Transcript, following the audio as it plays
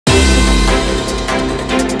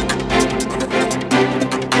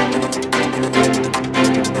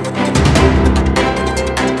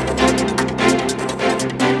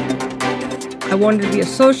wanted to be a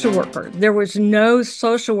social worker. There was no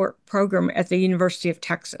social work program at the University of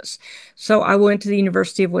Texas. So I went to the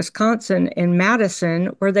University of Wisconsin in Madison,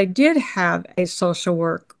 where they did have a social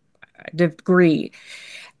work degree.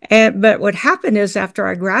 But what happened is after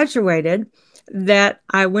I graduated, that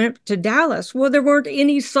I went to Dallas. Well, there weren't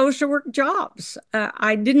any social work jobs.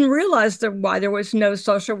 I didn't realize why there was no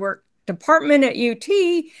social work department at UT.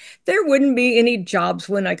 There wouldn't be any jobs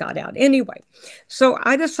when I got out anyway. So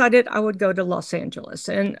I decided I would go to Los Angeles,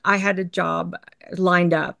 and I had a job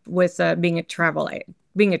lined up with being a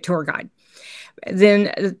being a tour guide.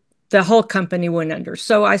 Then the whole company went under.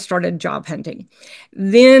 So I started job hunting.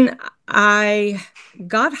 Then I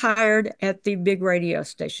got hired at the big radio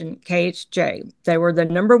station, KHJ. They were the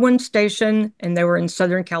 #1 station, and they were in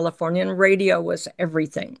Southern California, and radio was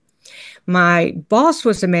everything. My boss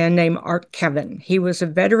was a man named Art Kevin. He was a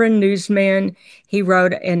veteran newsman. He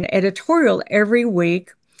wrote an editorial every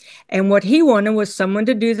week. And what he wanted was someone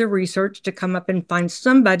to do the research to come up and find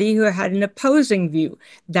somebody who had an opposing view.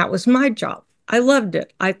 That was my job. I loved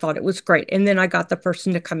it. I thought it was great. And then I got the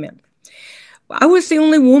person to come in. I was the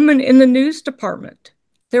only woman in the news department.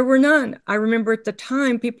 There were none. I remember at the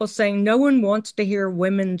time people saying no one wants to hear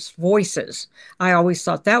women's voices. I always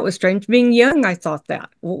thought that was strange. Being young, I thought that.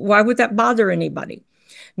 Why would that bother anybody?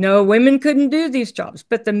 No, women couldn't do these jobs.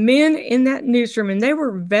 But the men in that newsroom, and they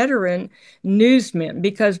were veteran newsmen,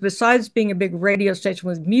 because besides being a big radio station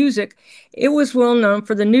with music, it was well known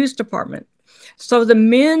for the news department. So the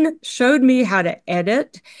men showed me how to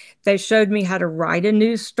edit. They showed me how to write a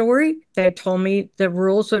news story. They told me the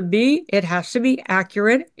rules would be, it has to be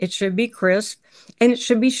accurate, it should be crisp, and it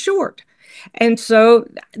should be short. And so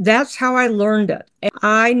that's how I learned it. And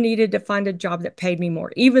I needed to find a job that paid me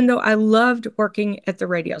more, even though I loved working at the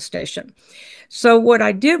radio station. So what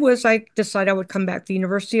I did was I decided I would come back to the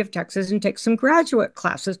University of Texas and take some graduate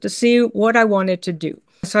classes to see what I wanted to do.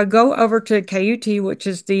 So I go over to KUT, which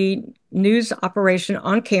is the news operation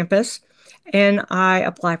on campus, and I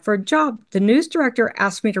apply for a job. The news director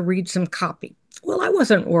asked me to read some copy. Well, I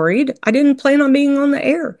wasn't worried. I didn't plan on being on the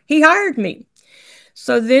air. He hired me.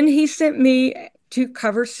 So then he sent me to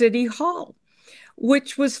cover City Hall,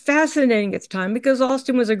 which was fascinating at the time because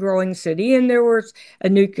Austin was a growing city and there was a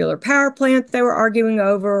nuclear power plant they were arguing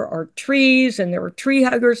over, or trees, and there were tree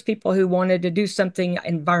huggers, people who wanted to do something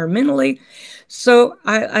environmentally. So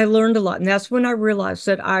I learned a lot, and that's when I realized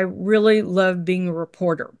that I really loved being a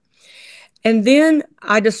reporter. And then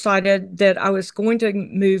I decided that I was going to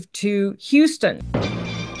move to Houston.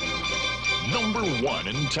 #1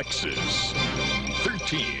 in Texas.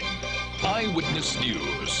 13. Eyewitness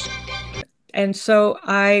News. And so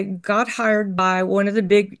I got hired by one of the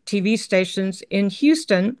big TV stations in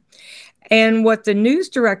Houston. And what the news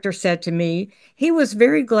director said to me, he was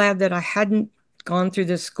very glad that I hadn't gone through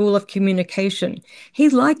the School of Communication. He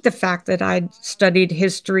liked the fact that I'd studied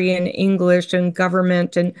history and English and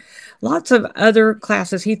government and lots of other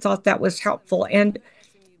classes. He thought that was helpful. And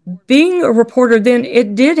being a reporter then,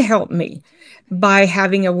 it did help me by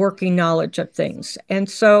having a working knowledge of things. And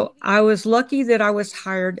so I was lucky that I was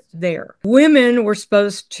hired there. Women were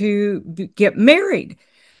supposed to get married.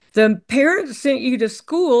 The parents sent you to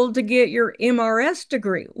school to get your MRS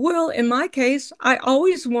degree. Well, in my case, I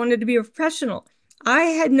always wanted to be a professional. I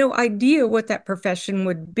had no idea what that profession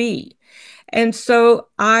would be. And so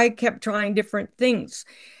I kept trying different things.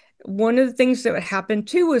 One of the things that would happen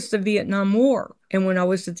too was the Vietnam War. And when I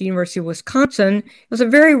was at the University of Wisconsin, it was a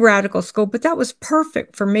very radical school, but that was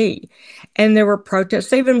perfect for me. And there were protests.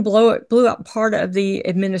 They even blew up part of the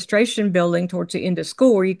administration building towards the end of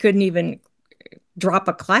school where you couldn't even drop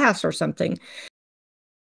a class or something.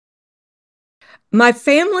 My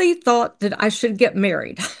family thought that I should get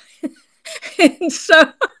married. And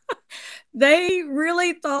so they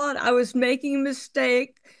really thought I was making a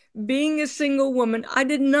mistake being a single woman. I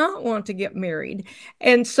did not want to get married.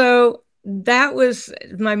 And so that was,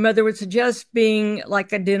 my mother would suggest being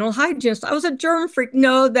like a dental hygienist. I was a germ freak.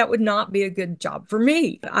 No, that would not be a good job for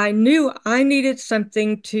me. I knew I needed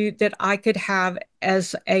something that I could have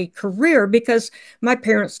as a career because my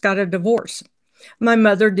parents got a divorce. My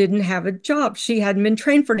mother didn't have a job. She hadn't been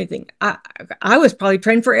trained for anything. I was probably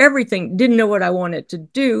trained for everything, didn't know what I wanted to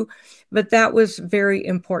do, but that was very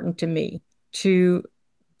important to me, to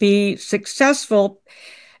be successful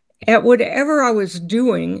at whatever I was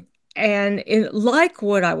doing and like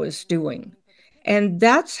what I was doing. And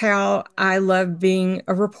that's how I love being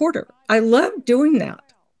a reporter. I love doing that.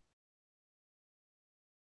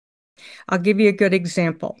 I'll give you a good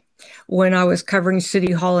example. When I was covering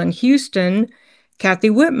City Hall in Houston, Kathy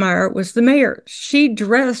Whitmire was the mayor. She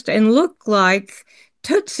dressed and looked like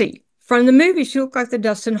Tootsie from the movie, she looked like the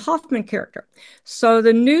Dustin Hoffman character. So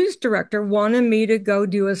the news director wanted me to go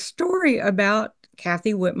do a story about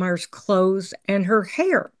Kathy Whitmire's clothes and her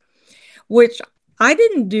hair, which I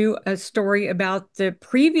didn't do a story about the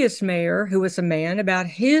previous mayor, who was a man, about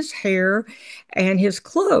his hair and his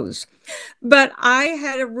clothes. But I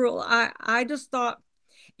had a rule. I just thought,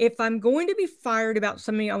 if I'm going to be fired about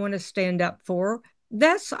something I want to stand up for,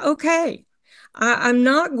 that's okay. I'm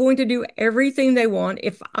not going to do everything they want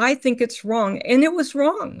if I think it's wrong. And it was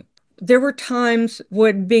wrong. There were times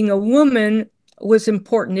when being a woman was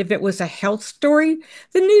important. If it was a health story,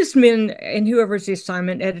 the newsmen and whoever's the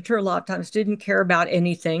assignment editor a lot of times didn't care about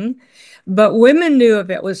anything. But women knew if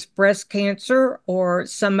it was breast cancer or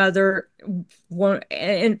some other one,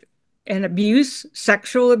 and abuse,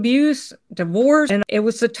 sexual abuse, divorce, and it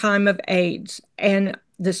was the time of AIDS. And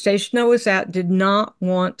the station I was at did not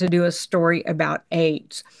want to do a story about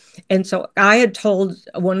AIDS. And so I had told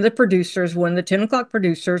one of the producers, one of the 10 o'clock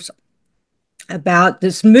producers, about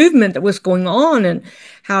this movement that was going on and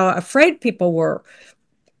how afraid people were.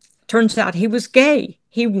 Turns out he was gay.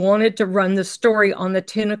 He wanted to run the story on the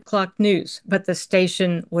 10 o'clock news, but the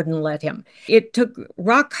station wouldn't let him. It took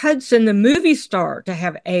Rock Hudson, the movie star, to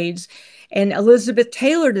have AIDS, and Elizabeth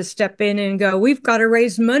Taylor to step in and go, we've got to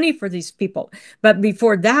raise money for these people. But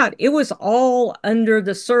before that, it was all under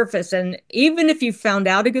the surface. And even if you found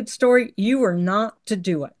out a good story, you were not to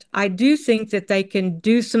do it. I do think that they can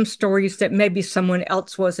do some stories that maybe someone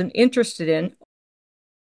else wasn't interested in.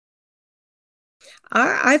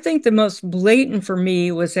 I think the most blatant for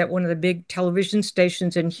me was at one of the big television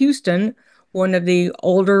stations in Houston. One of the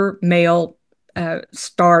older male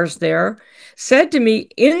stars there said to me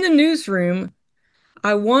in the newsroom,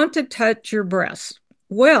 I want to touch your breasts.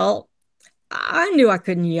 Well, I knew I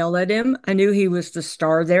couldn't yell at him. I knew he was the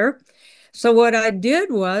star there. So what I did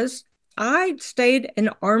was I stayed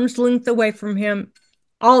an arm's length away from him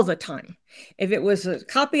all the time. If it was a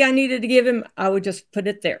copy I needed to give him, I would just put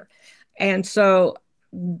it there. And so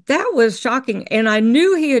that was shocking. And I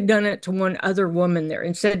knew he had done it to one other woman there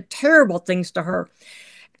and said terrible things to her.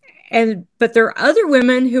 But there are other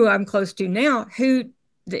women who I'm close to now who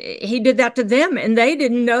he did that to them, and they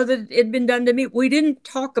didn't know that it had been done to me. We didn't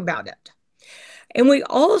talk about it. And we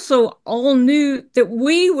also all knew that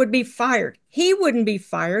we would be fired. He wouldn't be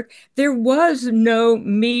fired. There was no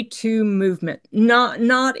Me Too movement,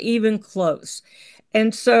 not even close.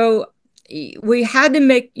 And so you had to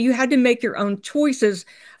make your own choices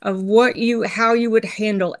of how you would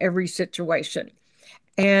handle every situation.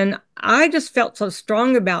 And I just felt so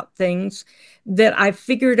strong about things that I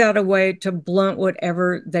figured out a way to blunt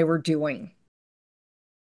whatever they were doing.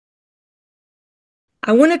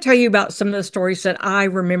 I want to tell you about some of the stories that I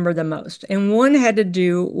remember the most. And one had to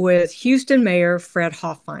do with Houston Mayor Fred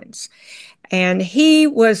Hoffines. And he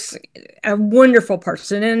was a wonderful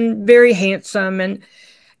person and very handsome. And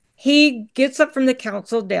he gets up from the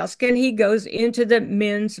council desk and he goes into the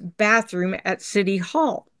men's bathroom at City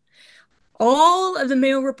Hall. All of the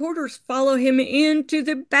male reporters follow him into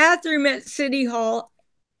the bathroom at City Hall.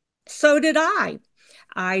 So did I.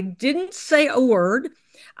 I didn't say a word.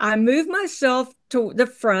 I moved myself to the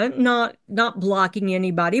front, not blocking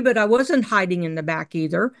anybody, but I wasn't hiding in the back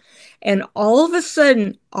either. And all of a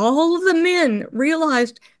sudden, all of the men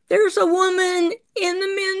realized there's a woman in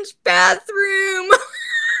the men's bathroom.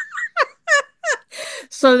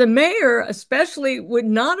 So the mayor especially would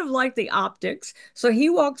not have liked the optics. So he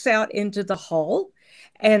walks out into the hall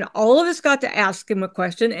and all of us got to ask him a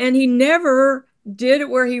question, and he never did it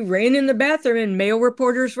where he ran in the bathroom and male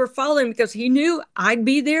reporters were following because he knew I'd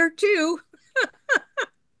be there too.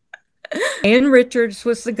 Ann Richards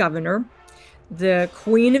was the governor. The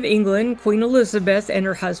Queen of England, Queen Elizabeth, and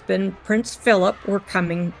her husband, Prince Philip, were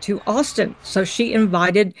coming to Austin. So she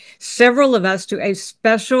invited several of us to a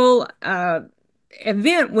special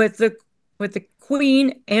event with the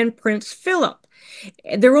Queen and Prince Philip.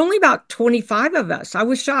 There were only about 25 of us. I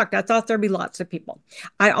was shocked. I thought there'd be lots of people.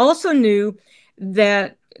 I also knew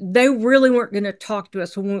that they really weren't going to talk to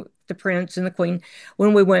us, the Prince and the Queen,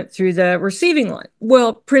 when we went through the receiving line.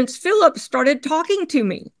 Well, Prince Philip started talking to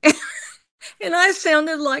me, and I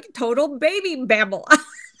sounded like total baby babble.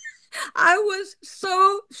 I was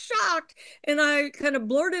so shocked, and I kind of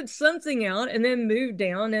blurted something out and then moved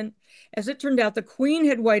down. And as it turned out, the Queen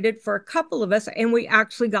had waited for a couple of us, and we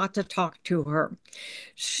actually got to talk to her.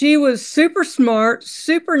 She was super smart,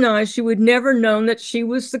 super nice. You would never known that she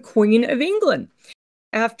was the Queen of England.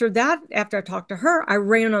 After that, after I talked to her, I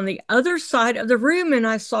ran on the other side of the room and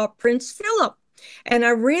I saw Prince Philip. And I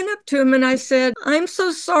ran up to him and I said, I'm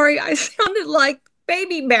so sorry. I sounded like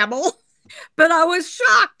baby babble. But I was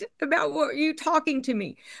shocked about what you talking to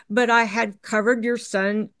me. But I had covered your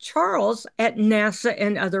son Charles at NASA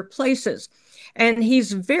and other places, and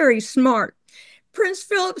he's very smart. Prince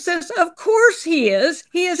Philip says, "Of course he is.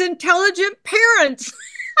 He has intelligent parents."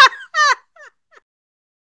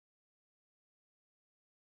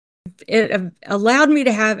 It allowed me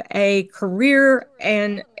to have a career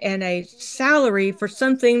and a salary for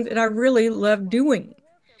something that I really love doing.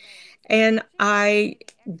 And I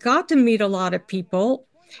got to meet a lot of people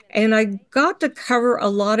and I got to cover a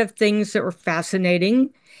lot of things that were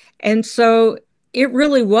fascinating. And so it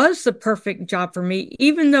really was the perfect job for me,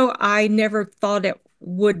 even though I never thought it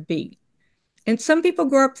would be. And some people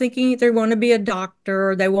grow up thinking they want to be a doctor,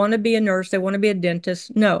 or they want to be a nurse, they want to be a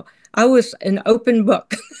dentist. No, I was an open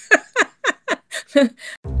book.